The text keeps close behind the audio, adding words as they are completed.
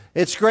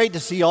It's great to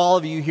see all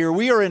of you here.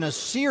 We are in a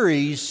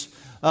series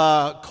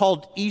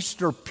called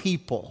Easter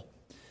People.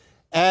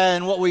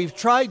 And what we've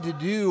tried to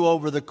do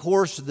over the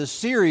course of the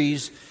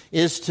series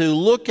is to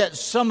look at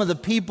some of the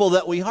people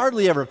that we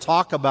hardly ever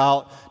talk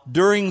about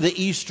during the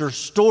Easter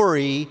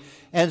story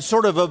and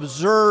sort of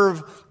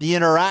observe the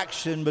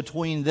interaction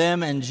between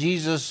them and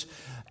Jesus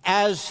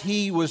as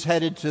he was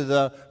headed to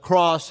the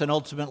cross and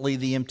ultimately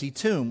the empty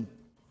tomb.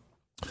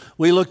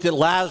 We looked at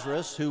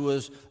Lazarus, who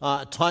was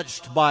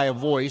touched by a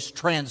voice,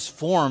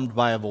 transformed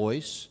by a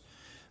voice.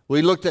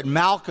 We looked at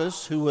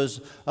Malchus, who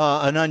was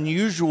an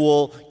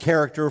unusual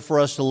character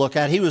for us to look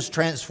at. He was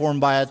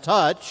transformed by a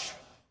touch.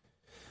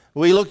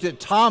 We looked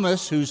at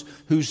Thomas, whose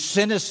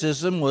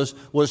cynicism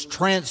was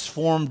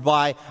transformed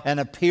by an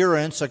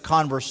appearance, a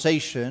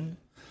conversation.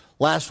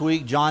 Last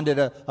week, John did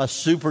a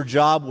super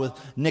job with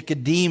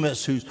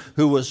Nicodemus,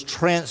 who was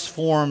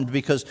transformed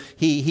because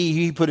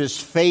he put his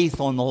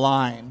faith on the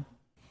line.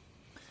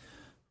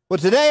 Well,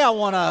 today I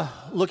want to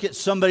look at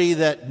somebody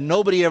that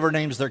nobody ever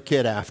names their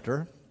kid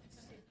after.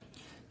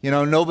 You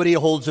know, nobody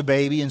holds a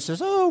baby and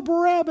says, "Oh,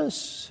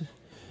 Barabbas,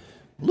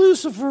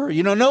 Lucifer."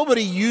 You know,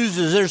 nobody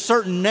uses, there's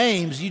certain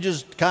names you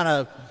just kind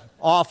of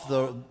off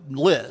the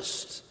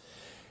list.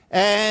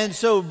 And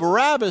so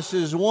Barabbas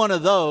is one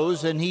of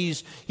those, and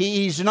he's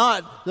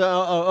not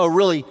a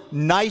really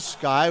nice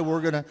guy.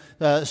 We're going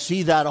to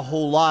see that a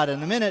whole lot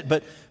in a minute.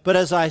 But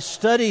as I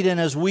studied and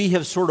as we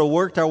have sort of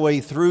worked our way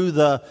through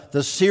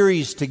the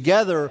series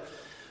together,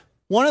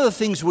 one of the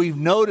things we've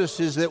noticed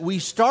is that we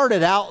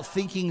started out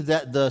thinking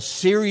that the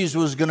series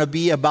was going to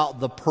be about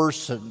the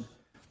person.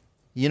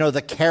 You know,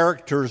 the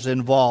characters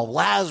involved.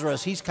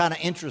 Lazarus, he's kind of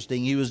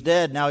interesting. He was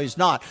dead, now he's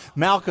not.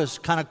 Malchus,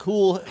 kind of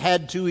cool,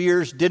 had 2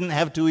 ears, didn't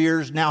have 2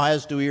 ears, now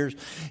has 2 ears.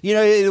 You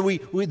know,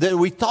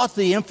 we thought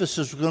the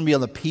emphasis was going to be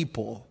on the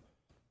people.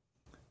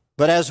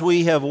 But as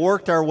we have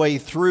worked our way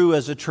through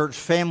as a church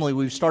family,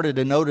 we've started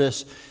to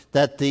notice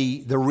that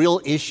the real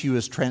issue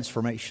is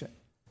transformation.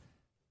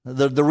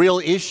 The real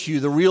issue,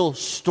 the real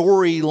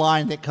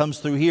storyline that comes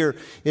through here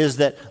is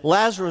that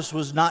Lazarus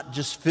was not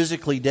just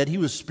physically dead, he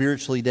was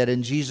spiritually dead,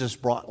 and Jesus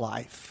brought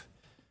life.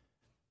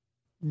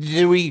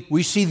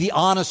 We see the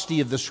honesty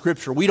of the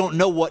Scripture. We don't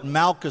know what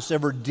Malchus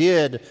ever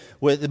did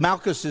with.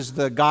 Malchus is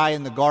the guy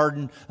in the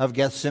Garden of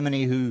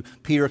Gethsemane who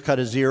Peter cut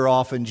his ear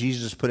off and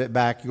Jesus put it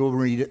back. Go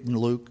read it in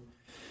Luke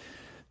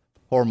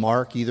or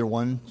Mark, either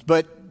one.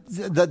 But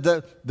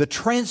the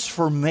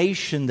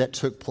transformation that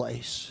took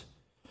place.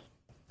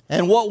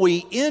 And what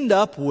we end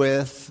up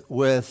with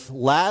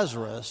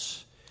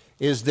Lazarus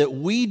is that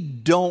we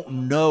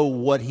don't know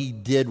what he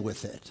did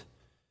with it.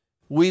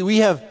 We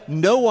have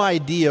no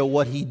idea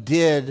what he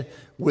did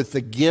with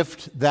the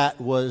gift that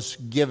was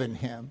given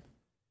him.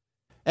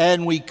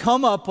 And we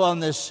come up on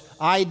this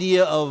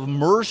idea of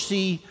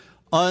mercy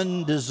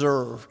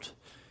undeserved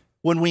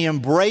when we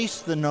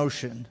embrace the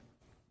notion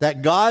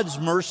that God's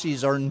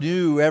mercies are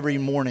new every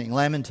morning,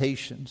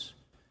 Lamentations.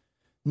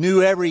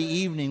 New every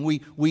evening.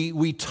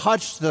 We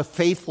touch the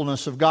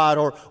faithfulness of God,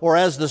 or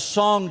as the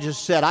song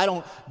just said, I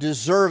don't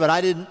deserve it,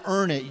 I didn't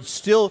earn it.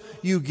 Still,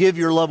 you give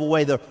your love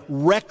away, the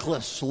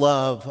reckless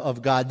love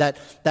of God,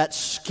 that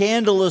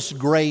scandalous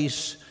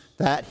grace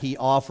that he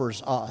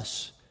offers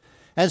us.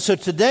 And so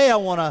today I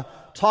want to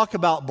talk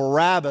about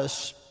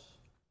Barabbas,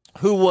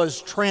 who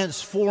was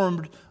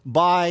transformed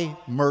by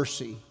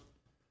mercy,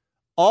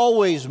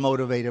 always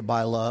motivated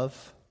by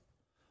love,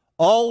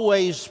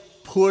 always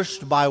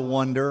pushed by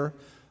wonder,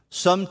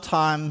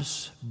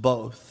 sometimes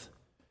both.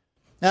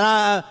 And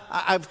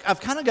I've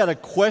kind of got a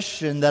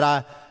question that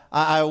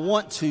I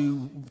want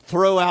to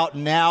throw out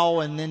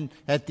now and then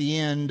at the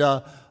end.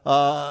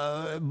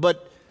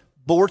 But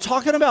we're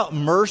talking about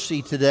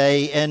mercy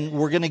today, and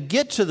we're going to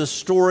get to the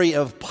story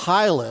of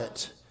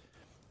Pilate.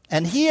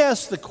 And he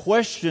asked the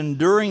question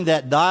during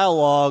that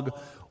dialogue,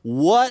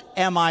 what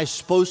am I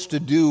supposed to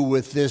do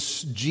with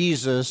this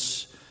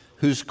Jesus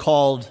who's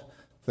called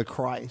the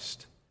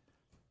Christ?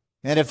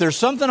 And if there's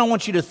something I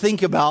want you to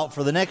think about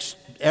for the next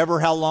ever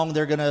how long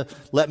they're going to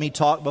let me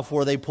talk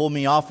before they pull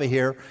me off of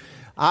here,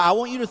 I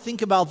want you to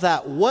think about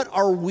that. What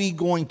are we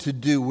going to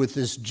do with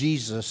this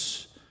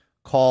Jesus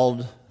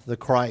called the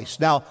Christ?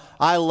 Now,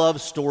 I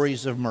love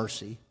stories of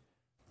mercy.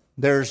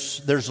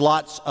 There's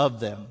lots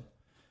of them.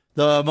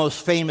 The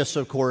most famous,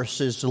 of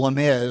course, is Les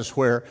Mis,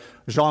 where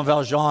Jean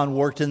Valjean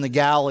worked in the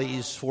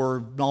galleys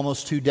for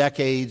almost 2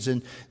 decades,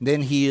 and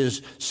then he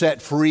is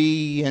set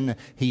free, and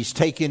he's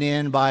taken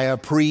in by a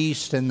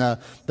priest, and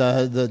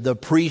the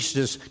priest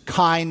is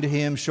kind to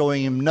him,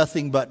 showing him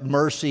nothing but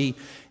mercy,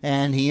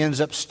 and he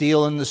ends up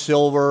stealing the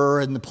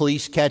silver, and the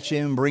police catch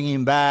him, bring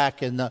him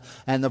back, and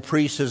the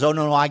priest says, "Oh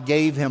no, I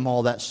gave him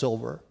all that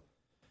silver.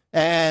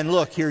 And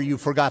look, here you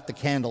forgot the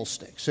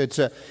candlesticks."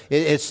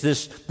 It's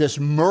this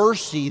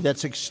mercy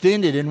that's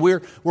extended, and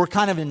we're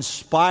kind of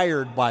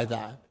inspired by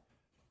that.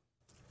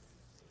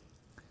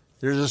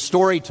 There's a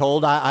story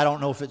told, I don't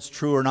know if it's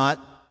true or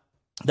not,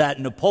 that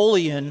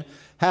Napoleon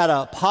had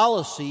a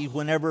policy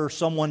whenever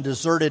someone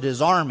deserted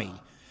his army.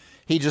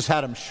 He just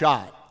had them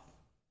shot.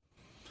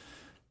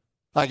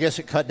 I guess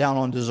it cut down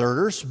on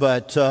deserters,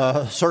 but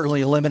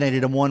certainly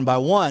eliminated them one by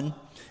one.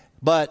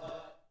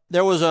 But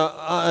there was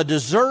a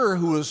deserter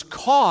who was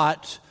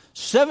caught,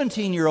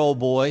 17-year-old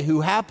boy,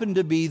 who happened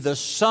to be the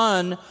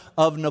son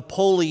of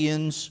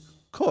Napoleon's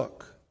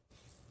cook.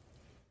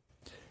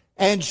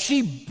 And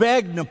she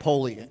begged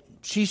Napoleon.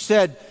 She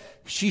said,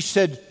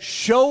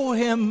 show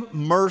him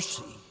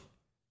mercy.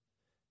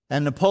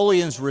 And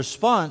Napoleon's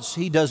response,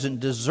 he doesn't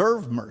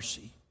deserve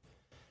mercy.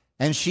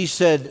 And she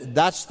said,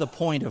 that's the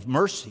point of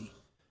mercy.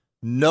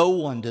 No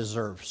one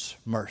deserves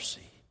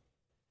mercy.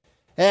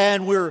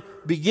 And we're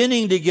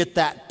beginning to get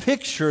that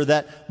picture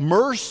that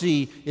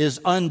mercy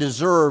is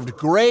undeserved.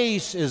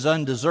 Grace is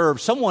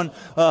undeserved. Someone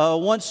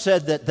once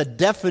said that the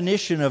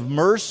definition of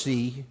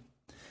mercy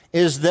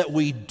is that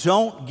we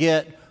don't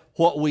get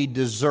what we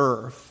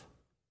deserve.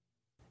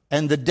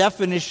 And the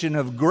definition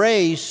of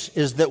grace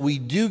is that we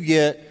do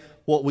get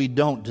what we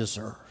don't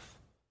deserve.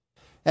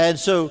 And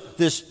so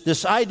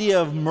this idea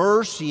of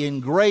mercy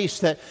and grace,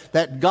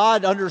 that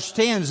God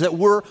understands that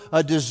we're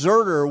a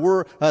deserter,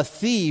 we're a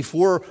thief,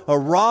 we're a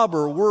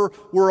robber,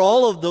 we're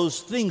all of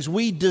those things.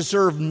 We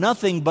deserve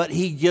nothing, but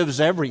He gives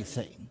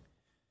everything.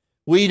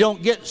 We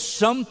don't get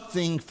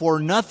something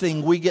for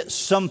nothing, we get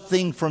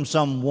something from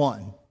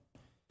someone.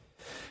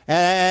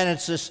 And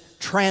it's this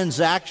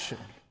transaction.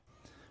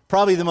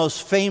 Probably the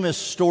most famous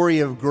story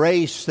of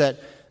grace, that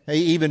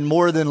even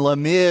more than Les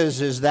Mis,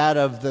 is that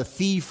of the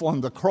thief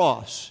on the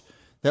cross.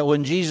 That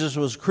when Jesus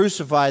was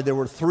crucified, there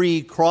were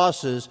 3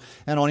 crosses,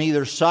 and on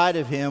either side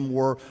of Him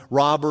were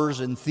robbers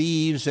and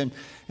thieves. And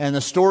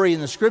the story in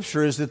the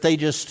Scripture is that they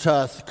just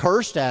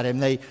cursed at Him.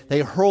 They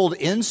hurled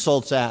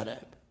insults at Him.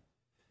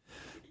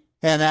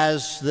 And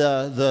as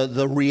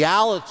the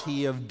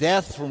reality of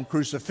death from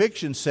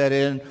crucifixion set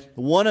in,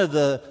 one of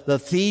the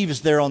thieves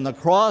there on the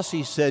cross,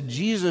 he said,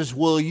 Jesus,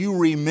 will you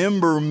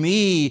remember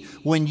me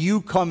when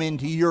you come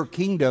into your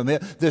kingdom?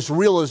 This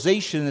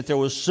realization that there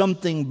was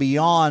something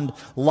beyond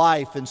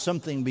life and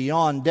something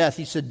beyond death.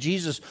 He said,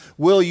 Jesus,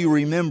 will you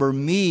remember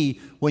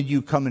me when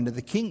you come into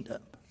the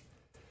kingdom?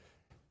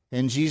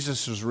 And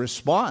Jesus'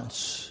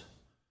 response,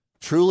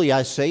 truly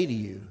I say to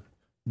you,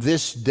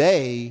 this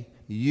day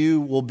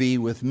you will be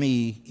with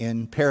me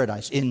in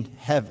paradise, in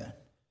heaven.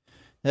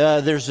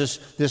 There's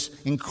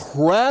this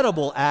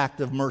incredible act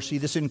of mercy,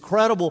 this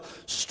incredible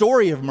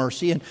story of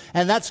mercy,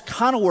 and that's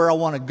kind of where I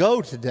want to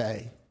go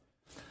today.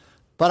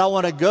 But I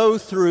want to go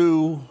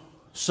through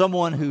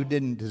someone who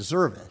didn't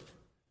deserve it,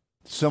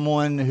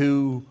 someone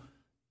who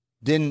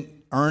didn't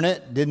earn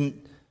it,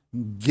 didn't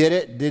get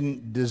it,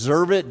 didn't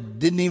deserve it,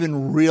 didn't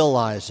even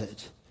realize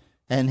it.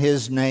 And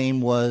his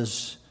name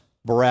was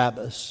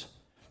Barabbas.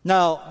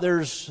 Now,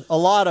 there's a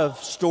lot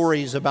of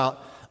stories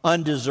about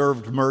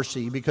undeserved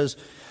mercy because,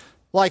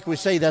 like we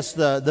say, that's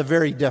the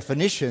very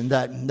definition,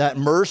 that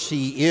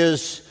mercy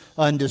is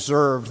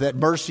undeserved, that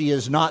mercy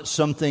is not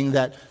something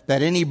that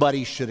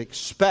anybody should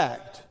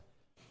expect.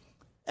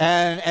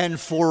 And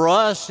for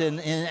us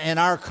in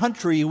our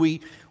country,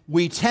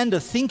 we tend to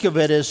think of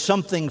it as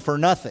something for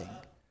nothing,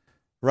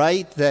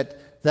 right?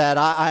 That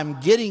I'm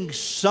getting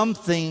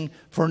something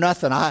for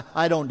nothing.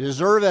 I don't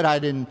deserve it. I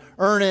didn't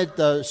earn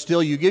it.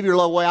 Still, you give your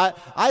love away.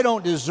 I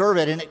don't deserve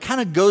it. And it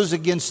kind of goes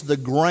against the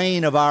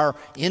grain of our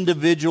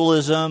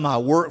individualism. I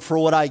work for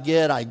what I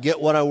get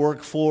what I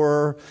work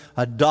for.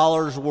 A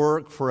dollar's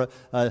work for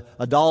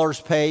a dollar's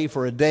pay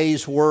for a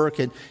day's work.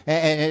 And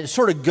it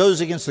sort of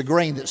goes against the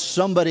grain that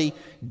somebody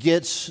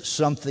gets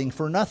something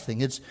for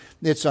nothing.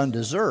 It's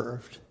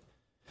undeserved.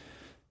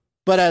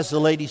 But as the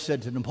lady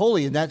said to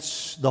Napoleon,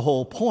 that's the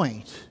whole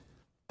point,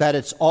 that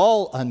it's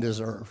all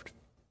undeserved.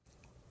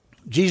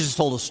 Jesus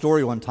told a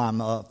story one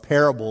time, a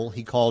parable.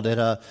 He called it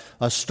a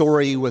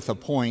story with a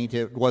point.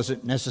 It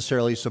wasn't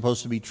necessarily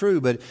supposed to be true,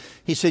 but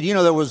he said,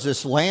 there was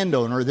this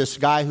landowner, this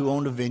guy who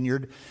owned a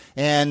vineyard,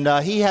 and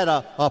he had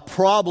a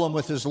problem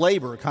with his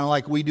labor, kind of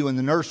like we do in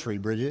the nursery,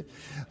 Bridget.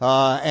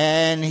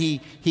 And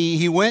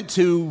he went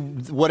to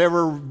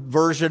whatever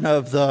version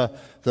of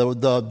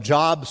the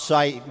job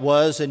site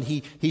was, and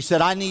he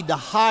said, I need to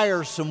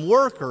hire some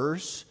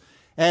workers.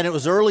 And it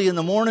was early in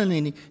the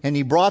morning, and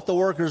he brought the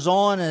workers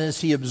on, and as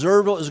he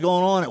observed what was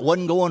going on, it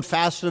wasn't going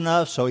fast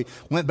enough, so he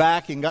went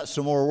back and got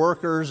some more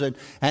workers, and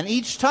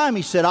each time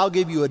he said, I'll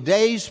give you a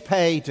day's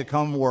pay to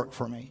come work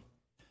for me.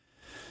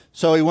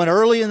 So he went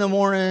early in the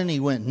morning, he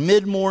went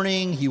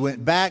mid-morning, he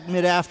went back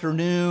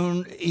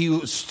mid-afternoon,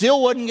 he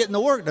still wasn't getting the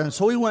work done,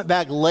 so he went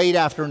back late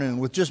afternoon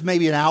with just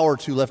maybe an hour or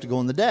two left to go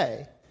in the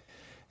day.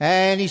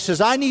 And he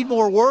says, I need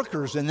more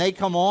workers. And they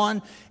come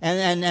on.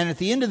 And at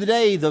the end of the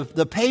day,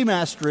 the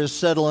paymaster is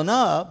settling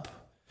up.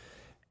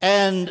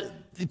 And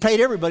he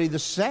paid everybody the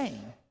same.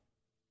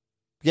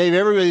 Gave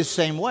everybody the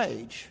same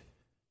wage.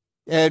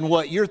 And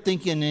what you're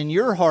thinking in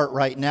your heart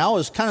right now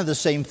is kind of the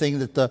same thing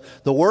that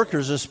the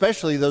workers,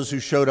 especially those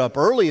who showed up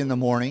early in the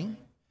morning.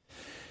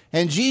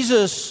 And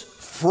Jesus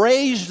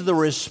phrased the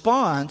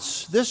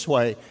response this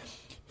way.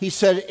 He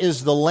said,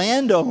 is the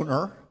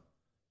landowner...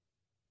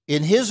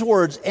 In his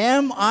words,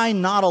 am I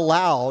not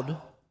allowed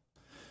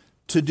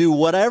to do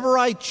whatever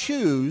I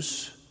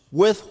choose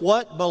with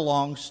what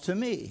belongs to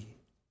me?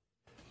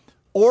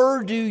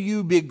 Or do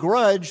you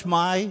begrudge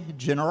my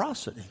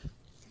generosity?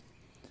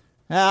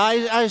 Now,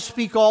 I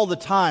speak all the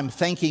time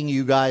thanking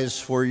you guys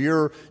for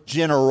your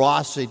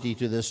generosity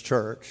to this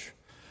church.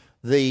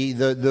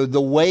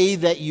 The way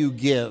that you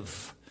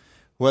give,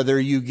 whether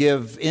you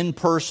give in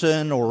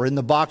person or in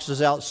the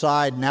boxes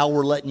outside. Now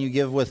we're letting you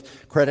give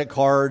with credit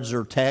cards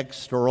or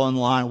text or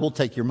online. We'll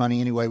take your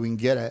money any way we can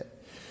get it.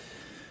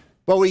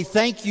 But we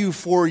thank you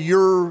for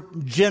your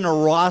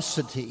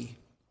generosity,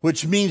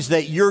 which means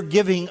that you're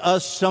giving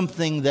us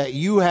something that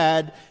you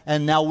had,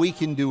 and now we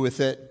can do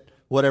with it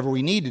whatever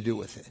we need to do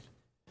with it.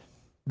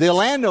 The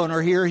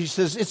landowner here, he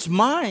says, it's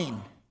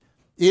mine.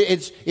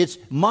 It's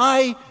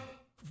my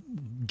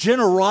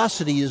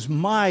generosity is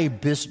my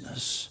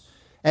business.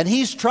 And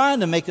he's trying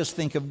to make us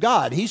think of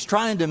God. He's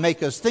trying to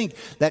make us think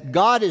that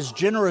God is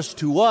generous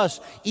to us,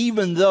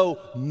 even though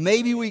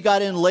maybe we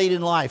got in late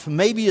in life,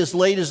 maybe as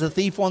late as the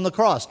thief on the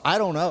cross. I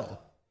don't know.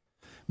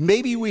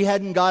 Maybe we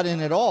hadn't got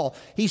in at all.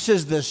 He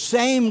says the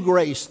same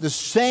grace, the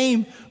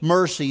same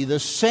mercy, the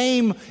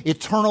same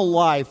eternal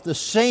life, the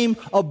same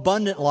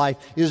abundant life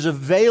is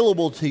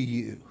available to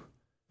you.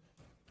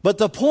 But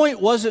the point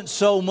wasn't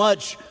so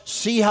much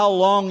see how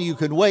long you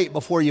could wait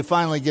before you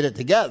finally get it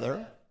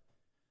together.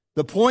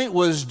 The point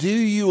was, do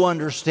you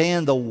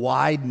understand the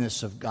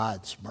wideness of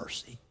God's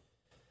mercy?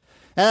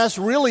 And that's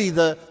really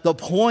the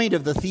point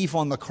of the thief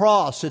on the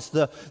cross. It's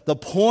the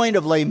point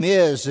of Les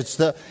Mis. It's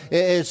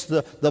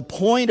the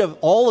point of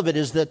all of it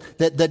is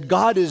that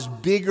God is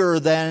bigger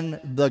than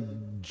the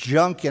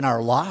junk in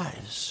our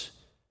lives.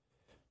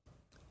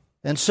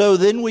 And so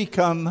then we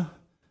come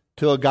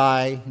to a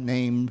guy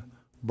named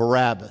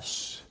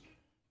Barabbas.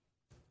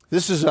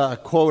 This is a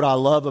quote I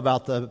love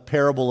about the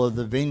parable of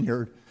the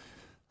vineyard.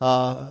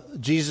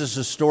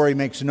 Jesus' story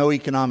makes no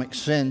economic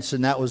sense,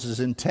 and that was his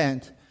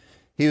intent.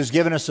 He was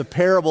giving us a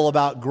parable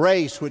about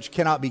grace, which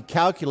cannot be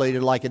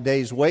calculated like a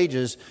day's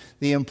wages.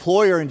 The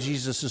employer in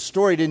Jesus'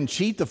 story didn't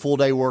cheat the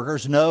full-day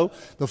workers. No,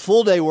 the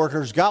full-day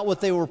workers got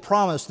what they were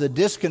promised. The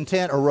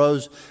discontent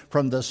arose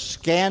from the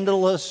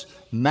scandalous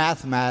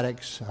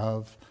mathematics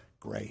of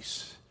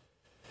grace.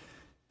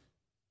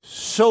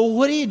 So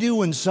what do you do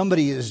when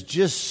somebody is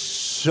just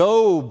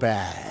so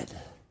bad?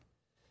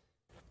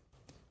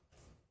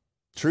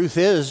 Truth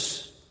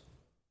is,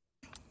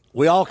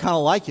 we all kind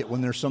of like it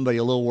when there's somebody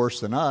a little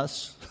worse than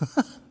us,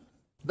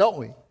 don't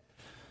we?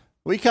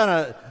 We kind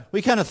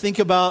of think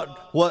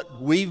about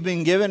what we've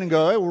been given and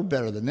go, hey, we're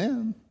better than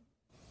them.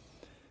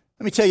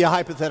 Let me tell you a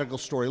hypothetical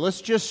story.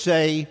 Let's just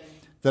say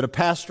that a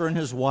pastor and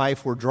his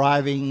wife were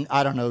driving,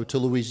 to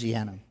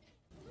Louisiana.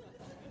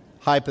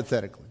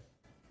 Hypothetically.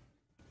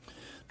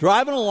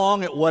 Driving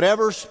along at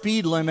whatever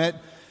speed limit.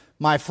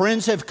 My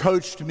friends have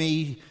coached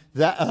me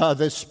that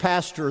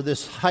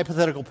this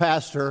hypothetical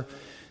pastor,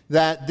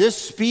 that this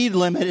speed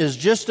limit is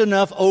just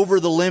enough over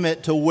the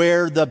limit to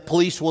where the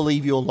police will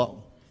leave you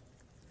alone.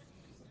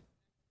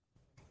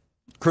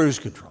 Cruise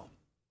control.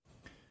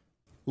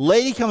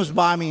 Lady comes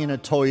by me in a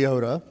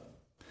Toyota,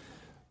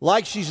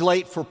 like she's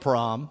late for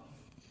prom,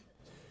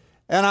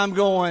 and I'm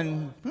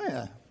going,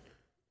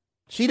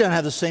 she doesn't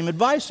have the same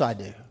advice I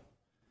do.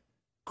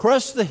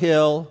 Crest the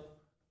hill,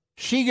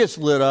 she gets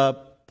lit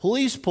up,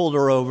 police pulled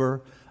her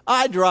over,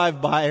 I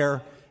drive by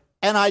her,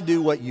 and I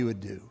do what you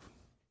would do.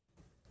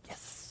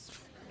 Yes.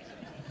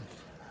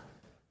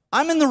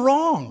 I'm in the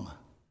wrong,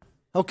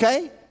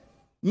 okay?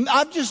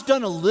 I've just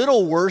done a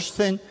little worse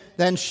than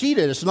she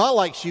did. It's not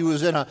like she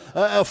was in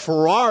a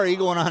Ferrari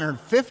going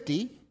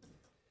 150,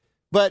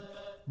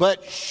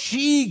 but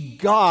she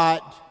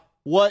got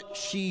what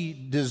she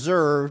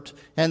deserved,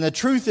 and the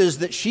truth is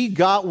that she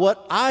got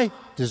what I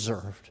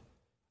deserved.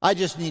 I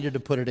just needed to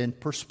put it in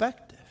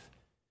perspective.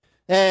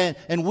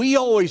 And we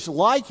always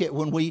like it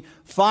when we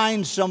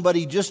find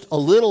somebody just a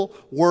little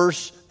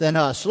worse than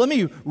us. So let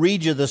me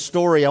read you the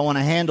story I want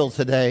to handle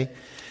today.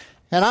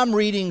 And I'm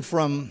reading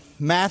from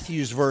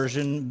Matthew's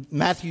version,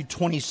 Matthew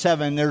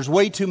 27. There's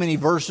way too many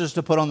verses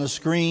to put on the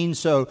screen,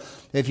 so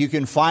if you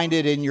can find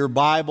it in your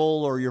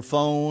Bible or your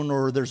phone,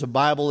 or there's a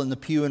Bible in the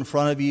pew in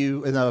front of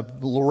you, in the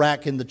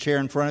rack in the chair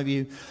in front of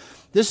you.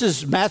 This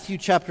is Matthew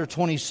chapter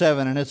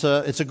 27, and it's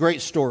a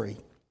great story.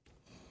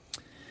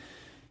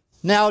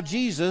 Now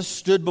Jesus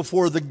stood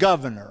before the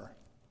governor.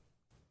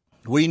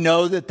 We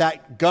know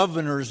that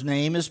governor's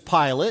name is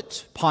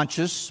Pilate,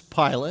 Pontius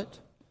Pilate.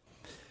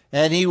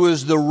 And he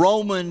was the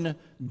Roman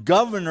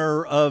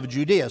governor of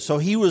Judea. So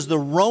he was the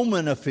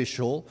Roman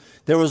official.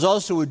 There was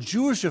also a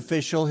Jewish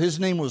official. His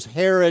name was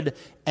Herod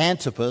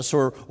Antipas,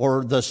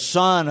 or the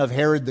son of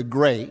Herod the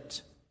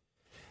Great.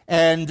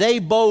 And they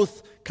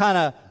both kind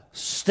of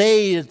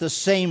stayed at the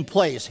same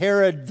place.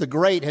 Herod the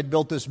Great had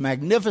built this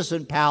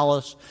magnificent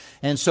palace,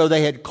 and so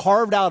they had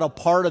carved out a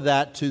part of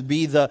that to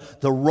be the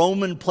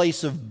Roman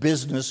place of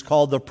business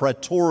called the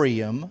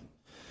Praetorium.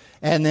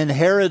 And then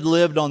Herod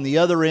lived on the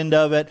other end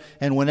of it,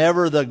 and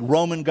whenever the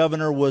Roman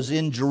governor was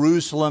in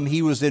Jerusalem,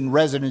 he was in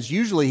residence.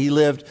 Usually he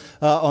lived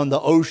on the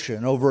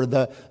ocean, over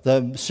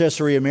the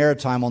Caesarea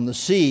Maritime on the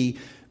sea.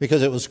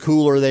 because it was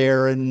cooler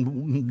there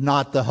and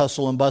not the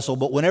hustle and bustle.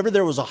 But whenever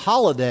there was a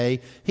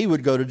holiday, he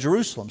would go to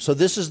Jerusalem. So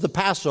this is the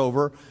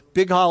Passover,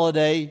 big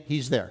holiday,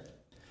 he's there.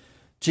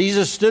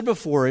 Jesus stood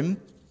before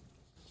him.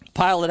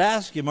 Pilate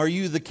asked him, "Are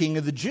you the king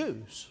of the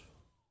Jews?"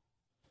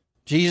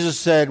 Jesus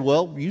said,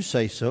 "Well, you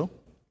say so."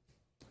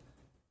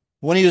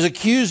 When he was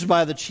accused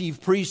by the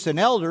chief priests and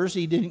elders,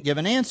 he didn't give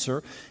an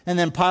answer. And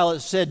then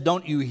Pilate said,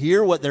 "Don't you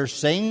hear what they're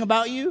saying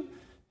about you?"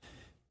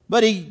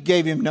 But he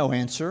gave him no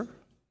answer.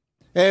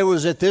 It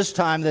was at this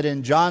time that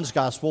in John's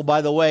gospel,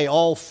 by the way,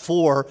 all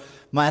four,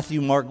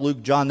 Matthew, Mark,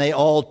 Luke, John, they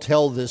all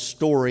tell this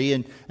story,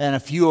 and a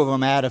few of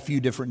them add a few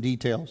different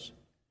details.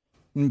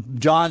 In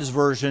John's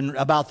version,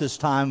 about this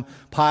time,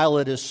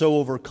 Pilate is so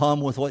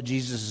overcome with what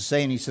Jesus is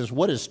saying, he says,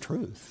 "What is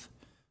truth?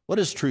 What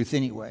is truth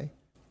anyway?"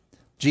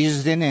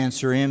 Jesus didn't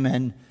answer him,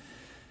 and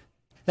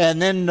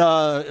then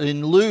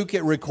in Luke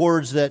it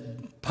records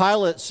that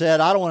Pilate said,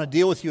 "I don't want to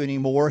deal with you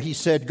anymore." He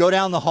said, "Go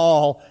down the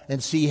hall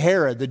and see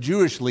Herod, the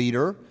Jewish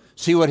leader.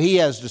 See what he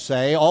has to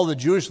say." All the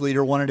Jewish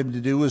leader wanted him to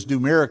do was do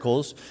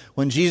miracles.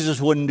 When Jesus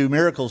wouldn't do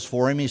miracles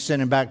for him, he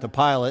sent him back to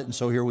Pilate, and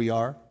so here we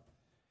are.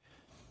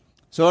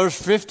 So verse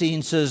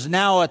 15 says,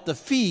 "Now at the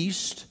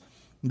feast,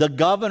 the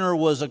governor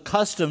was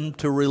accustomed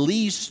to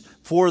release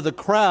for the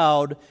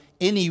crowd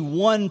any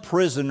one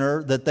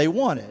prisoner that they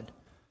wanted."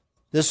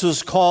 This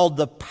was called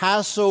the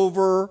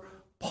Passover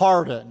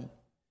pardon.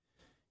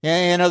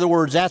 In other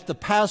words, at the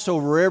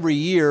Passover every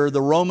year,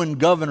 the Roman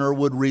governor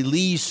would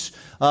release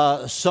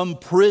some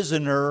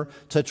prisoner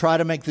to try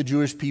to make the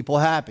Jewish people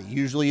happy.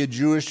 Usually a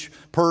Jewish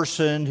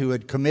person who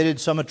had committed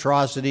some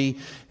atrocity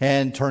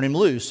and turn him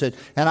loose. And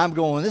I'm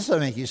going, this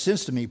doesn't make any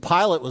sense to me.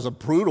 Pilate was a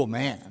brutal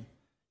man.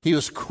 He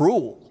was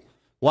cruel.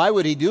 Why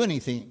would he do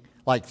anything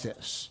like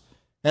this?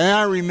 And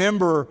I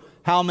remember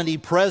how many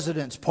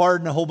presidents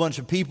pardon a whole bunch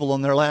of people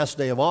on their last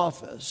day of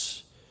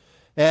office,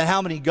 and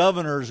how many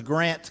governors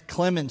grant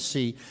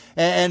clemency.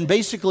 And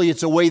basically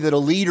it's a way that a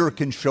leader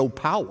can show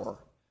power.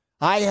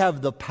 I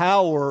have the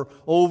power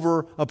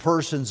over a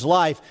person's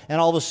life, and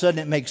all of a sudden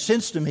it makes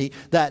sense to me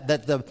that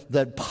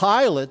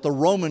Pilate, the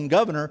Roman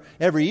governor,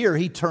 every year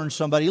he turns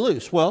somebody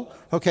loose. Well,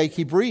 okay,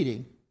 keep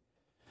reading.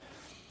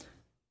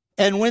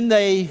 "And when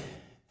they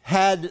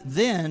had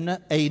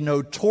then a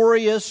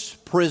notorious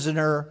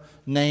prisoner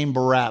named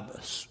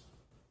Barabbas."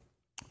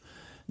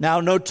 Now,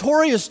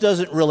 notorious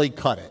doesn't really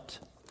cut it,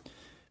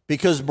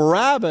 because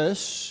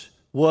Barabbas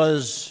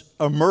was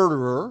a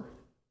murderer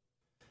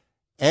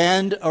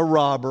and a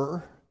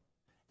robber,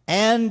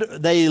 and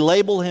they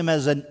label him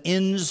as an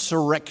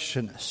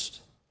insurrectionist.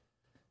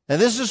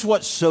 And this is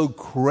what's so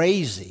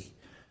crazy,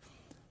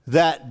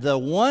 that the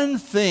one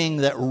thing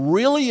that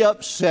really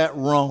upset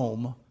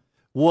Rome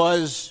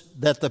was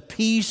that the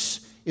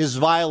peace is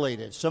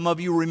violated. Some of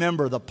you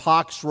remember the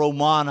Pax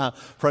Romana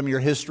from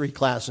your history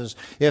classes.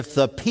 If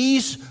the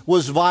peace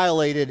was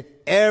violated,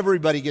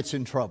 everybody gets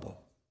in trouble.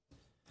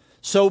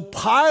 So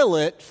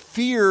Pilate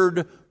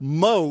feared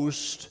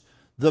most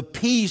the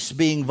peace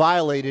being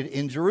violated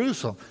in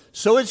Jerusalem.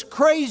 So it's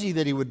crazy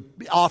that he would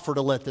offer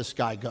to let this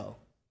guy go.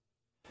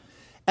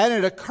 And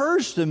it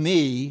occurs to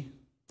me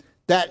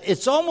that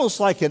it's almost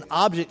like an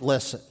object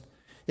lesson.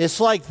 It's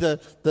like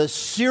the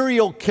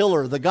serial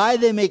killer, the guy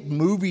they make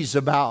movies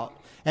about.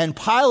 And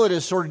Pilate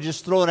is sort of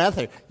just throwing it out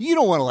there. You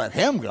don't want to let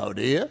him go,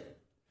 do you?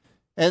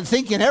 And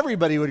thinking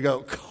everybody would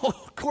go,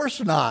 of course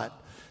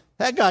not.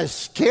 That guy's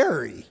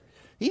scary.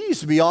 He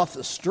needs to be off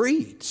the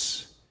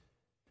streets.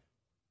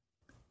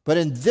 But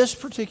in this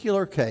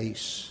particular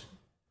case,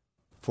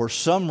 for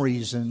some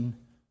reason,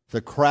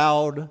 the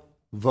crowd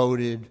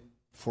voted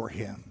for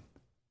him.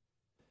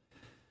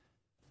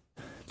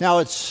 Now,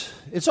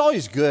 it's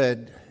always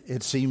good,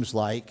 it seems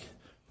like,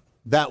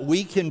 that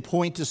we can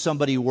point to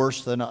somebody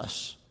worse than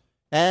us.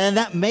 And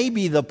that may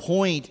be the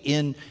point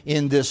in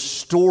this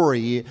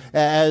story.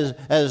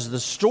 As the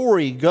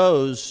story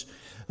goes,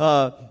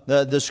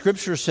 the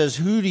scripture says,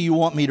 "Who do you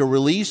want me to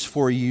release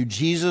for you,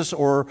 Jesus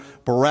or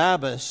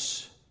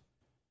Barabbas?"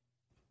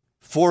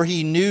 For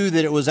he knew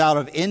that it was out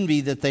of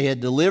envy that they had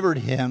delivered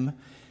him.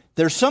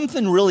 There's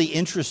something really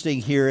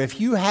interesting here.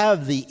 If you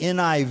have the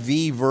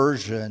NIV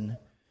version,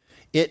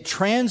 it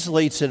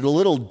translates it a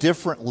little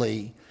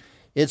differently.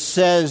 It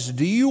says,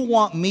 "Do you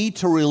want me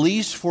to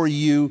release for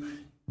you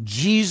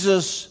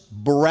Jesus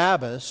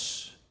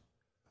Barabbas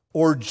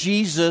or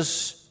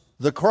Jesus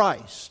the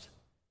Christ?"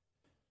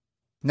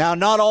 Now,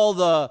 not all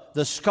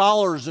the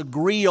scholars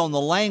agree on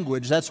the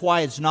language. That's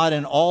why it's not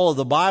in all of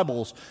the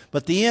Bibles.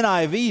 But the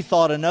NIV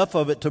thought enough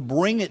of it to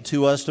bring it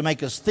to us, to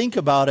make us think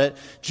about it.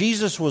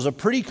 Jesus was a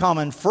pretty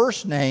common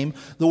first name.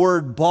 The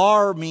word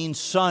Bar means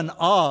son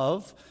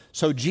of.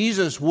 So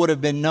Jesus would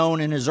have been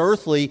known in his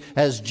earthly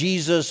as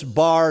Jesus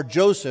Bar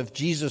Joseph,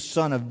 Jesus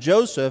son of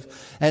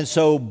Joseph. And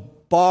so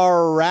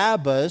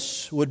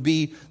Barabbas would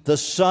be the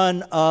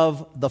son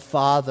of the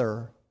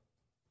Father,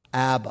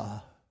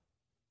 Abba.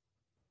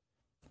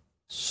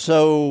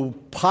 So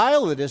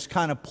Pilate is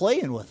kind of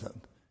playing with them.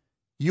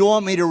 You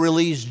want me to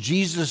release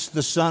Jesus,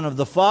 the Son of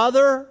the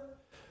Father,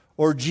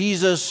 or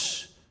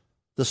Jesus,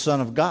 the Son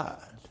of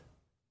God?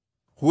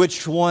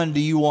 Which one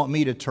do you want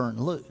me to turn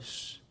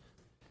loose?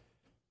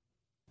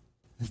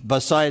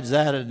 Besides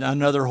that,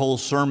 another whole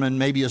sermon,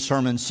 maybe a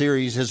sermon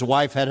series, his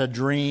wife had a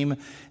dream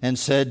and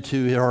said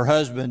to her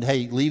husband,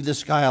 hey, leave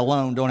this guy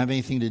alone. Don't have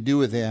anything to do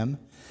with him.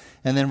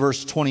 And then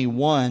verse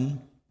 21,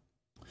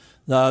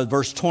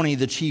 verse 20,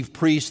 the chief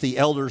priests, the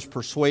elders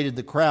persuaded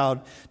the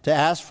crowd to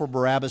ask for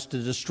Barabbas to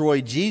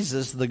destroy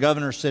Jesus. The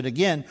governor said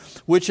again,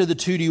 which of the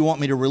two do you want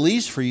me to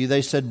release for you?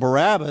 They said,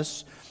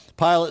 Barabbas.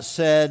 Pilate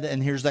said,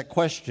 and here's that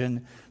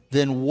question,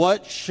 then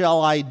what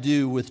shall I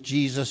do with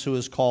Jesus who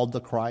is called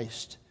the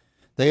Christ?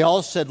 They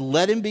all said,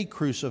 let him be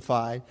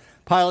crucified.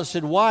 Pilate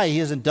said, why? He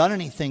hasn't done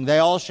anything. They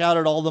all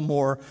shouted all the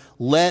more,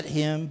 let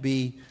him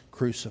be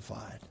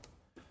crucified.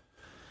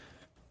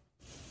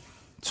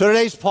 So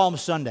today's Palm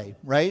Sunday,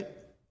 right?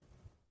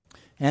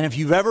 And if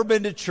you've ever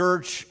been to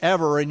church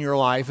ever in your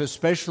life,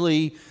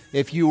 especially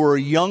if you were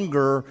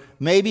younger,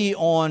 maybe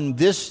on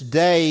this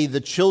day the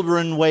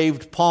children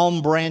waved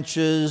palm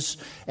branches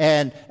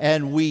and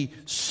we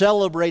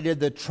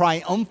celebrated the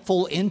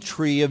triumphal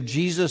entry of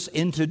Jesus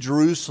into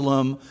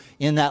Jerusalem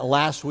in that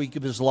last week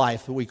of his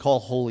life that we call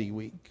Holy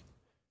Week.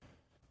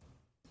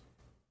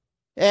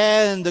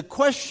 And the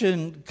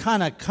question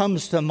kind of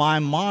comes to my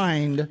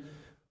mind,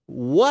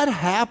 what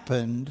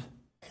happened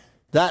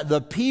that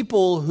the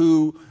people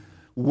who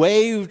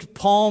waved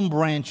palm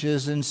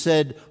branches and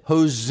said,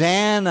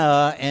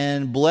 Hosanna,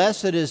 and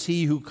blessed is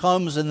he who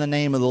comes in the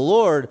name of the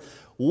Lord,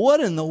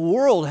 what in the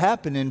world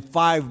happened in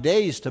 5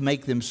 days to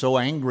make them so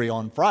angry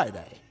on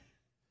Friday?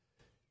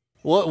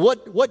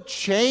 What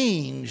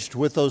changed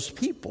with those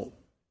people?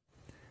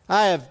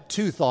 I have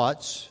two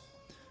thoughts.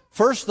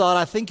 First thought,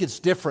 I think it's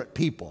different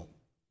people.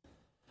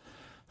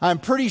 I'm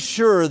pretty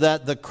sure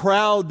that the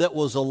crowd that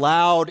was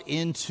allowed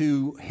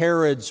into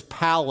Herod's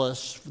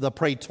palace, the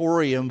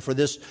praetorium, for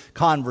this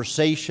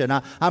conversation,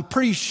 I'm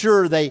pretty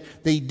sure they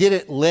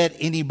didn't let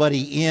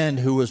anybody in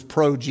who was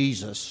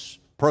pro-Jesus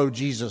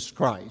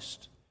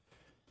Christ.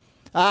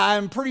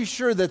 I'm pretty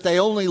sure that they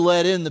only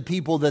let in the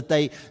people that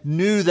they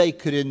knew they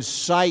could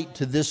incite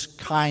to this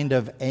kind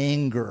of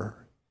anger.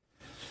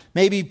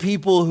 Maybe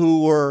people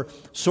who were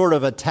sort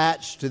of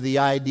attached to the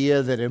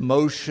idea that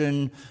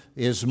emotion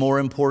is more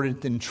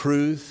important than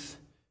truth.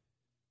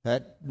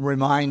 That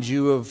reminds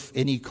you of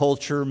any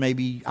culture,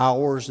 maybe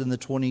ours in the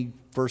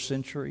 21st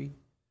century.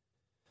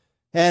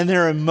 And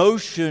their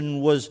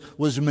emotion was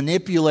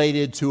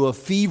manipulated to a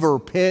fever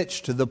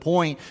pitch to the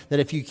point that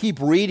if you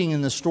keep reading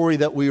in the story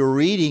that we were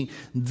reading,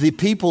 the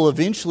people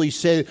eventually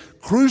said,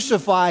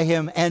 crucify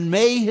him and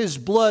may his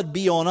blood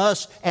be on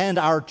us and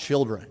our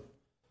children.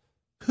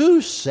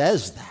 Who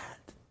says that?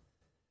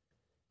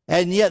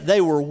 And yet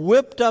they were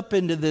whipped up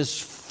into this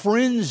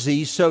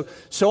frenzy. So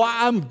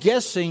I'm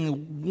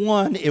guessing,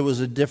 one, it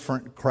was a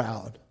different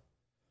crowd.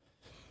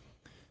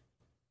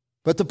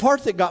 But the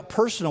part that got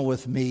personal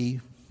with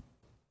me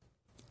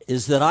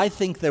is that I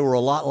think they were a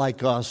lot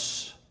like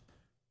us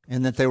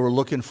in that they were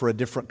looking for a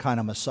different kind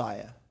of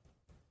Messiah.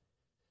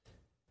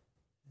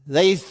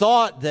 They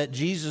thought that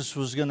Jesus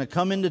was going to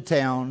come into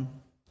town,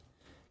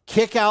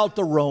 kick out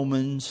the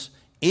Romans,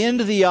 end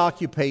the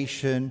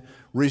occupation,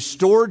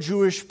 restore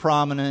Jewish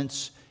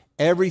prominence,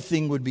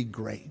 everything would be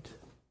great.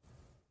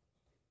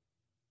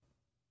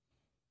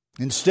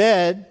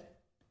 Instead,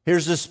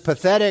 here's this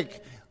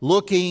pathetic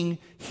looking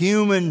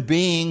human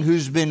being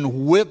who's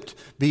been whipped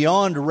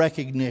beyond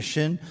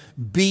recognition,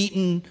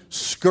 beaten,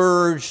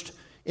 scourged.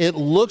 It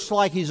looks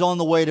like he's on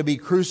the way to be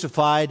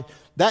crucified.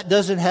 That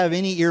doesn't have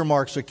any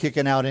earmarks of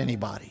kicking out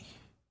anybody.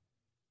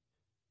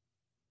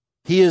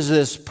 He is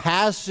this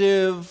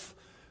passive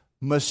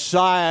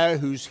Messiah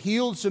who's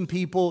healed some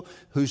people,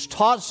 who's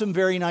taught some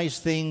very nice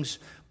things,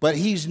 but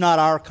he's not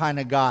our kind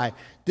of guy.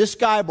 This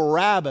guy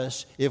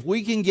Barabbas, if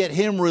we can get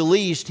him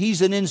released,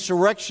 he's an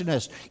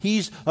insurrectionist.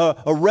 He's a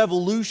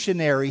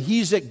revolutionary.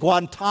 He's at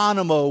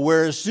Guantanamo,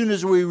 where as soon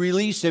as we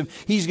release him,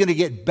 he's going to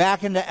get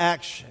back into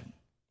action.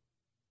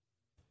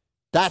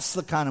 That's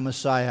the kind of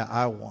Messiah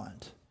I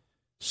want.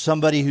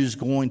 Somebody who's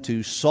going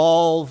to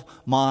solve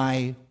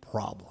my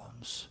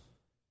problems.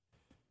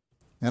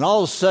 And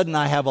all of a sudden,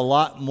 I have a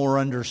lot more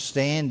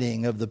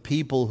understanding of the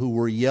people who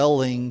were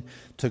yelling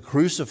to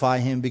crucify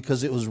him,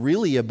 because it was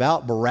really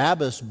about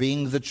Barabbas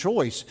being the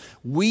choice.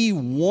 We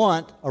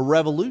want a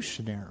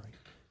revolutionary.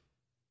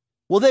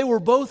 Well, they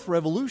were both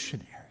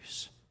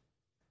revolutionaries.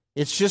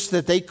 It's just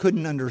that they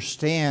couldn't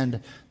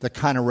understand the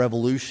kind of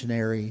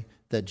revolutionary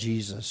that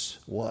Jesus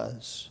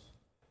was.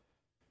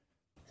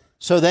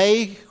 So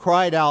they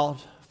cried out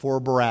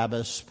for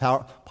Barabbas.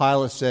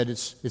 Pilate said,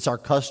 it's our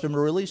custom to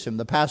release him.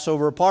 The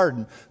Passover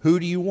pardon. Who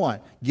do you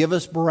want? Give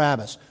us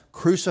Barabbas.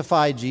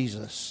 Crucify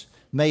Jesus.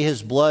 May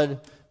his blood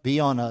be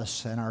on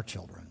us and our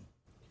children.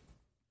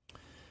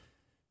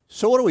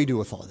 So what do we do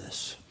with all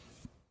this?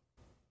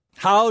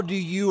 How do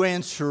you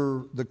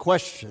answer the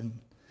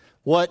question,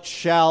 what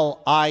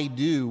shall I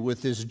do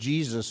with this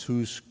Jesus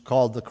who's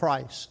called the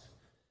Christ?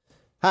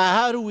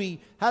 How do we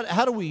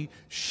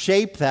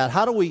shape that?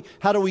 How do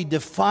we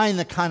define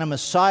the kind of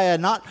Messiah,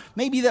 not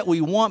maybe that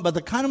we want, but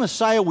the kind of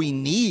Messiah we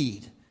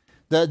need?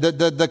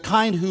 The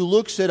kind who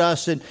looks at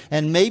us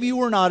and maybe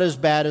we're not as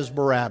bad as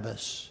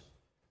Barabbas.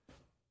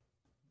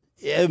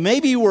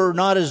 Maybe we're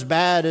not as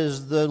bad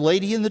as the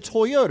lady in the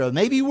Toyota.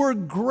 Maybe we're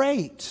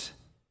great.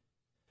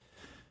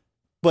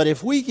 But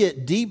if we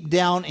get deep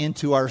down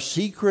into our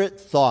secret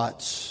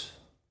thoughts,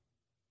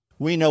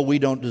 we know we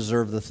don't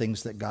deserve the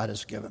things that God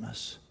has given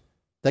us,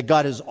 that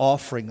God is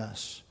offering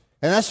us.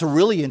 And that's a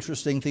really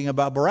interesting thing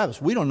about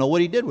Barabbas. We don't know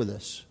what he did with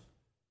this.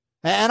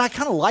 And I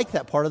kind of like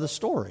that part of the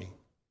story,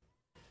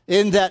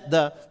 in that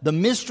the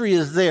mystery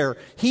is there.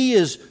 He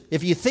is,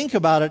 if you think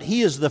about it,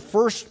 he is the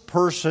first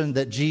person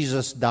that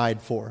Jesus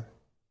died for.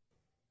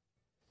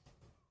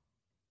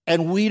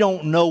 And we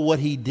don't know what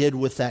he did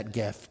with that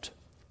gift.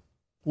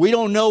 We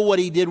don't know what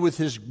he did with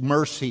his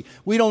mercy.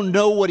 We don't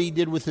know what he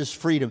did with his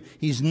freedom.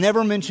 He's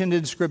never mentioned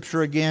in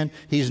Scripture again.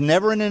 He's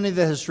never in any of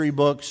the history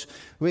books.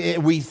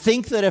 We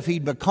think that if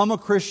he'd become a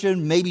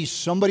Christian, maybe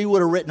somebody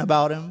would have written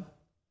about him.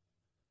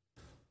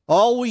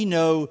 All we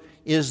know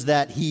is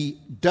that he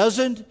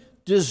doesn't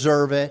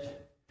deserve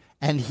it,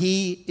 and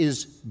he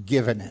is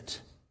given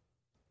it.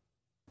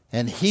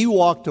 And he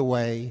walked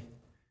away,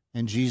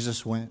 and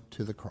Jesus went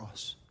to the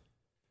cross.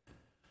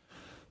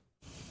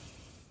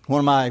 One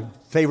of my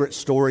favorite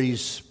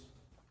stories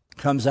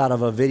comes out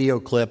of a video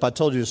clip. I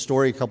told you a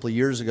story a couple of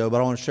years ago, but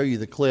I want to show you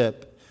the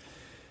clip.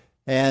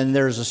 And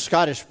there's a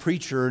Scottish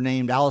preacher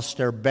named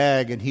Alistair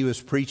Begg, and he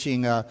was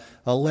preaching a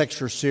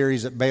lecture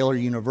series at Baylor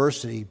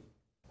University.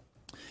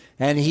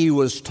 And he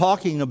was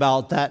talking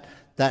about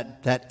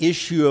that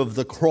issue of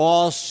the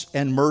cross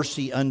and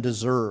mercy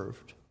undeserved.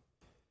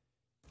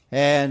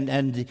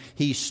 And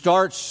he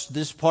starts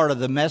this part of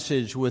the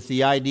message with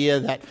the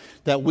idea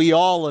that we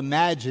all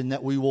imagine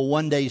that we will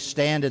one day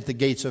stand at the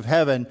gates of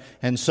heaven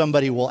and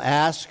somebody will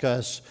ask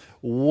us,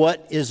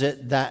 what is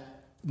it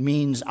that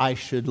means I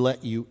should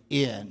let you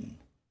in?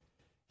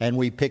 And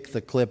we pick the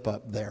clip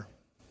up there.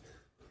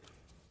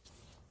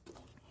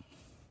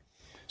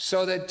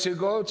 So that to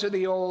go to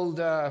the old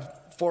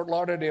Fort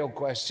Lauderdale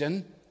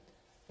question,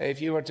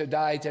 if you were to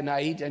die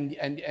tonight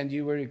and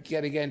you were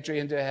getting entry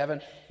into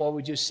heaven, what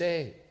would you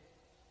say?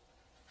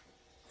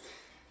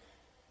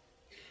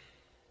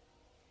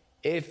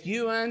 If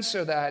you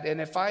answer that,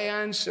 and if I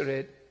answer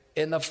it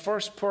in the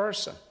first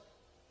person,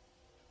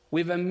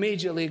 we've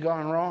immediately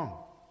gone wrong.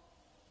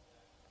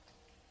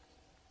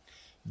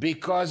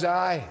 Because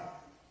I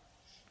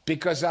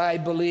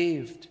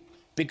believed,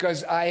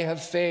 because I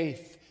have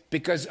faith,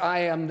 because I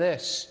am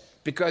this,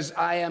 because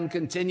I am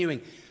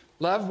continuing.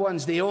 Loved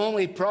ones, the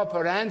only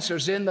proper answer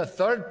is in the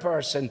third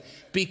person,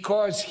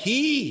 because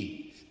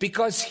he.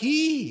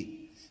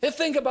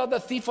 Think about the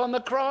thief on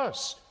the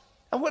cross.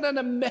 And what an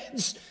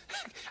immense,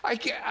 I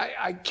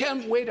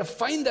can't wait to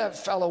find that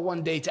fellow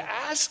one day to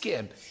ask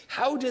him,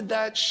 how did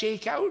that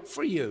shake out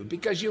for you?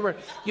 Because you were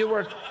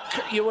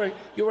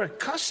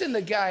cussing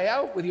the guy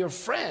out with your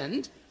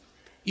friend.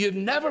 You've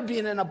never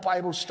been in a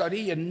Bible study.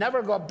 You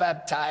never got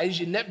baptized.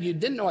 You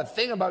didn't know a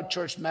thing about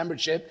church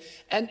membership.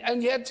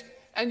 And yet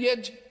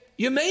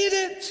you made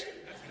it.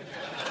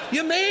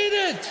 You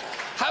made it.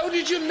 How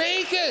did you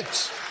make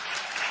it?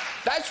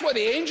 That's what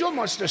the angel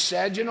must have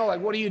said.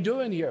 Like, what are you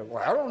doing here?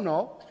 Well, I don't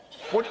know.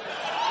 What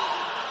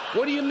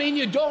do you mean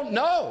you don't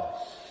know?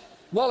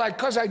 Well,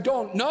 because I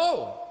don't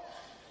know.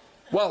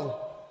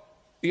 Well,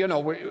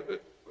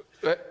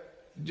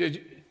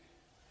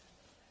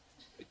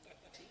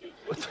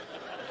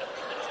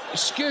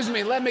 excuse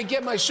me, let me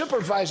get my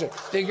supervisor.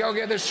 They go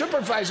get the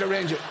supervisor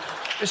ranger.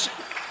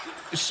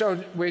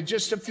 So, we're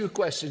just a few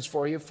questions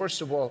for you.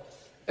 First of all,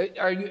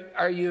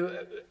 are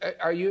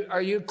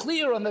you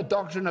clear on the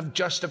doctrine of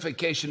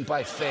justification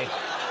by faith?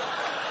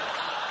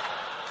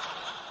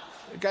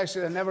 The guy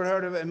said, I never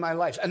heard of it in my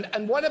life.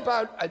 And what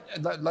about,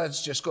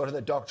 let's just go to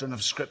the doctrine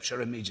of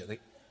Scripture immediately.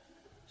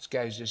 This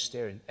guy's just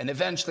staring. And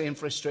eventually in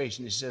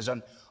frustration, he says,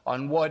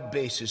 on what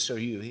basis are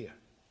you here?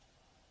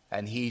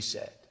 And he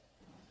said,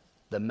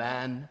 the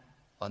man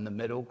on the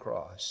middle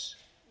cross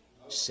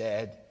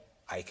said,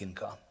 I can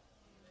come.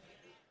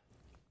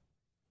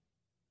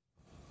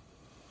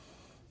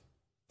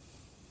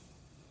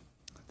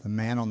 The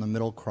man on the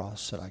middle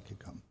cross said I could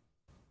come.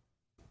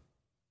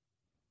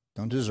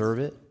 Don't deserve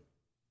it.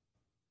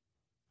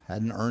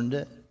 Hadn't earned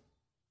it.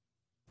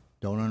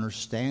 Don't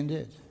understand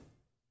it.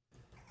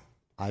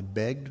 I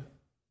begged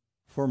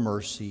for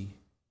mercy,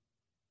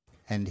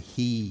 and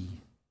he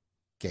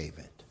gave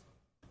it.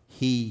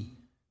 He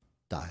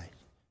died.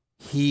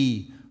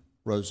 He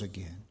rose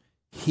again.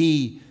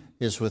 He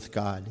is with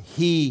God.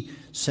 He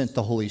sent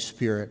the Holy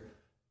Spirit.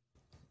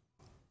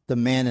 The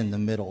man in the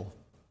middle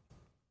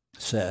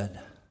said,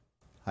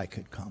 I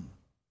could come.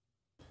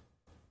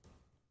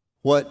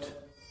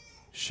 What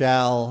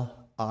shall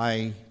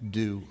I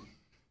do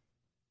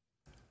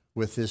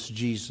with this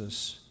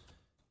Jesus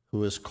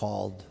who is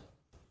called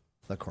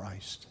the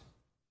Christ?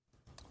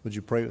 Would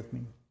you pray with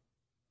me?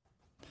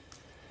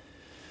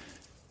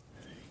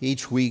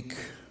 Each week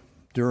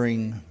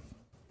during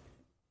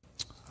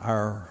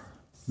our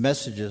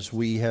messages,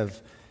 we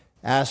have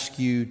asked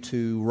you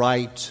to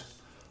write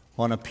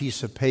on a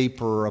piece of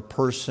paper a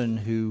person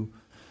who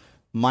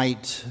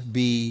might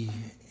be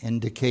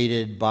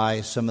indicated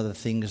by some of the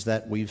things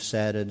that we've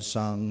said and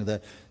sung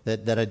that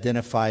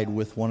identified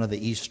with one of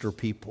the Easter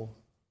people.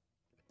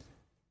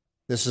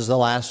 This is the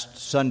last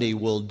Sunday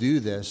we'll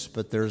do this,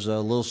 but there's a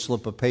little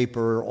slip of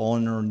paper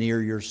on or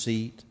near your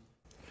seat.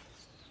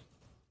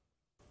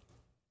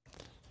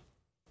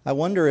 I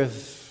wonder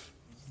if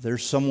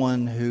there's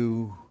someone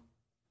who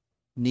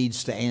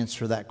needs to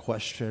answer that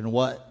question.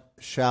 What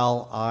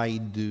shall I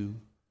do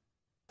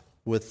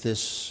with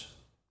this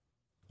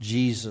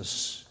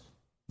Jesus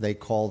they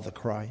call the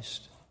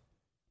Christ?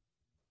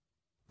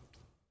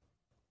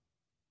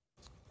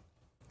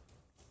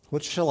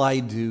 What shall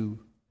I do?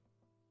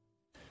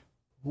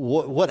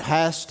 What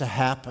has to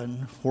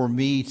happen for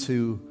me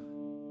to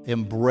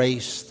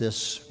embrace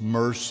this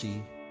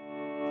mercy,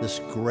 this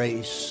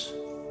grace?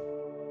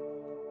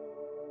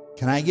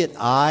 Can I get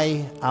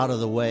I out of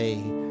the way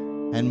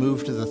and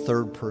move to the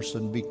third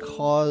person?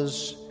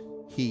 Because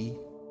he.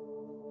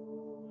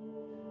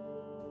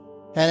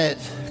 And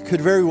it could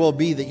very well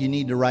be that you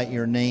need to write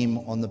your name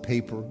on the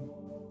paper,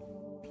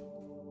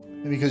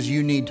 because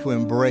you need to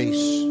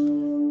embrace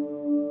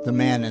the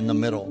man in the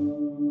middle.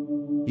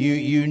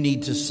 You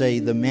need to say,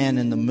 the man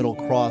in the middle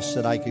cross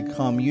said I could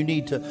come. You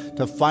need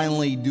to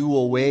finally do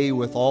away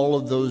with all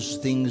of those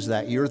things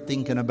that you're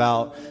thinking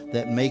about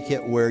that make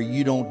it where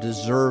you don't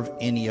deserve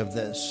any of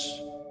this.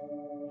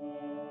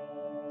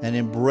 And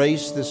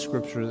embrace this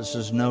scripture that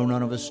says, no,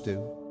 none of us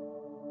do.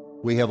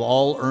 We have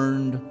all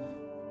earned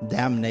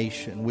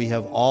damnation. We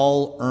have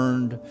all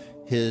earned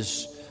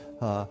his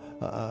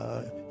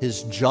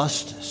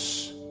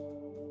justice.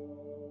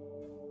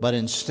 But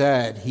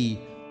instead, he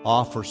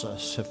offers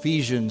us.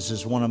 Ephesians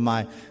is one of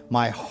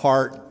my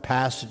heart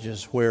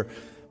passages where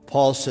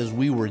Paul says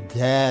we were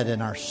dead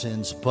in our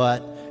sins,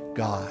 but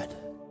God.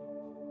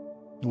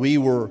 We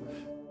were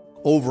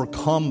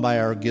overcome by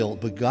our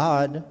guilt, but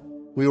God.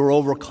 We were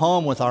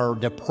overcome with our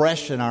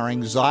depression, our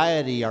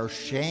anxiety, our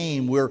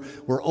shame. We're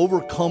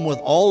overcome with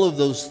all of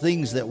those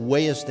things that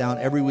weigh us down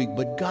every week.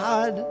 But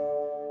God,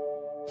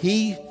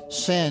 he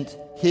sent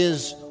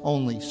his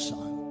only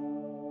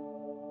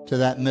Son to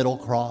that middle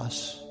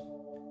cross.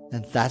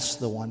 And that's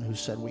the one who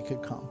said we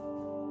could come.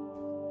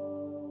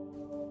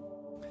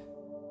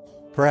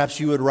 Perhaps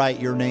you would write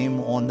your name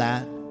on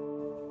that.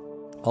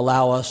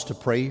 Allow us to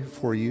pray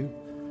for you.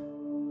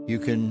 You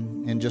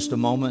can, in just a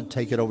moment,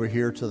 take it over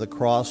here to the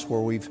cross where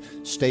we've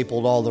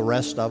stapled all the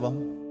rest of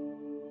them.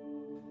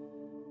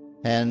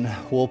 And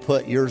we'll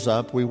put yours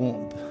up. We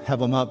won't have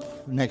them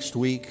up next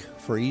week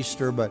for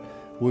Easter, but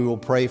we will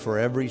pray for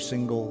every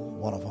single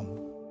one of them.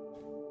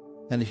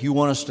 And if you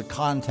want us to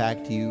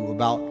contact you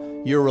about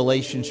your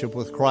relationship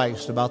with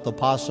Christ, about the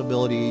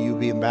possibility of you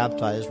being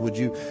baptized, would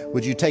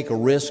you take a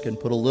risk and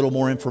put a little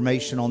more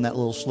information on that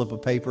little slip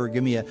of paper?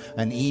 Give me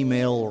an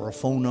email or a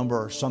phone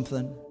number or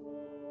something.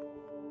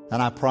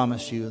 And I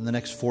promise you, in the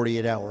next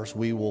 48 hours,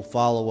 we will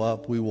follow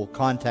up. We will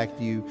contact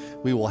you.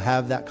 We will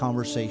have that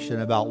conversation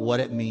about what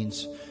it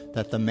means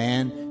that the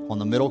man on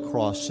the middle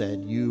cross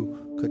said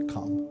you could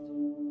come.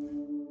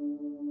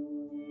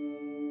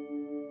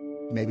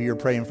 Maybe you're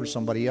praying for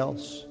somebody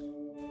else.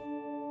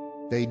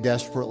 They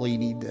desperately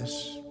need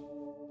this.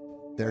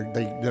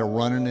 They're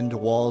running into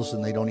walls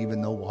and they don't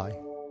even know why.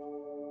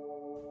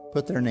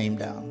 Put their name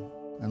down.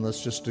 And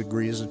let's just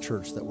agree as a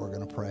church that we're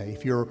going to pray.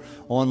 If you're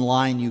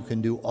online, you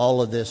can do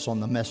all of this on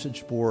the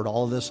message board,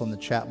 all of this on the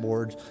chat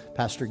boards.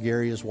 Pastor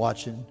Gary is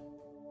watching.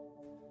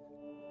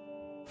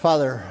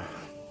 Father,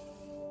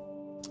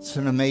 it's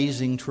an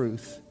amazing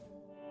truth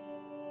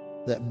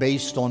that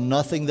based on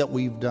nothing that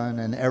we've done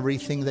and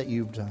everything that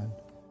you've done,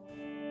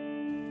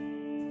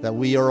 that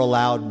we are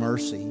allowed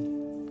mercy.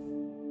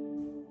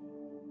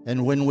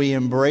 And when we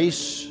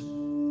embrace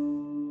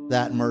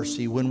that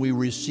mercy, when we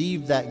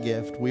receive that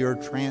gift, we are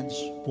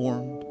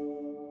transformed.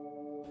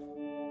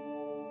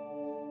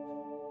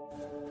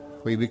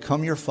 We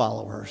become your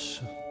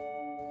followers.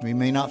 We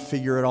may not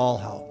figure it all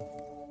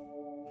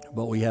out,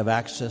 but we have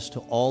access to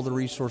all the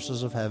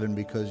resources of heaven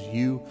because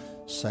you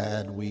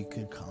said we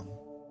could come.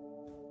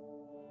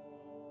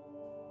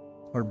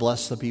 Lord,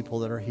 bless the people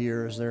that are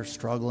here as they're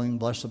struggling.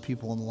 Bless the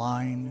people in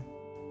line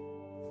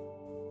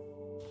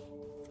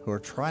who are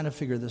trying to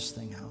figure this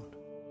thing out.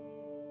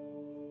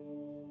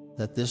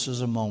 That this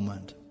is a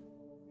moment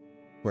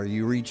where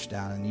you reach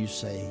down and you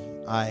say,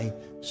 I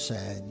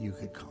said you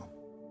could come.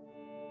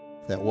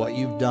 That what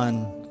you've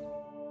done,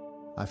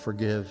 I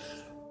forgive.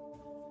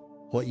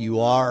 What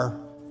you are,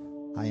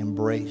 I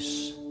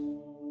embrace.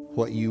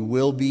 What you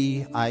will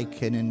be, I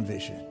can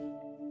envision.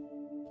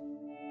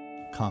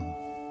 Come.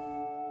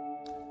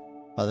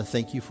 Father,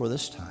 thank you for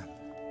this time.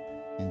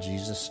 In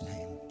Jesus'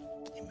 name.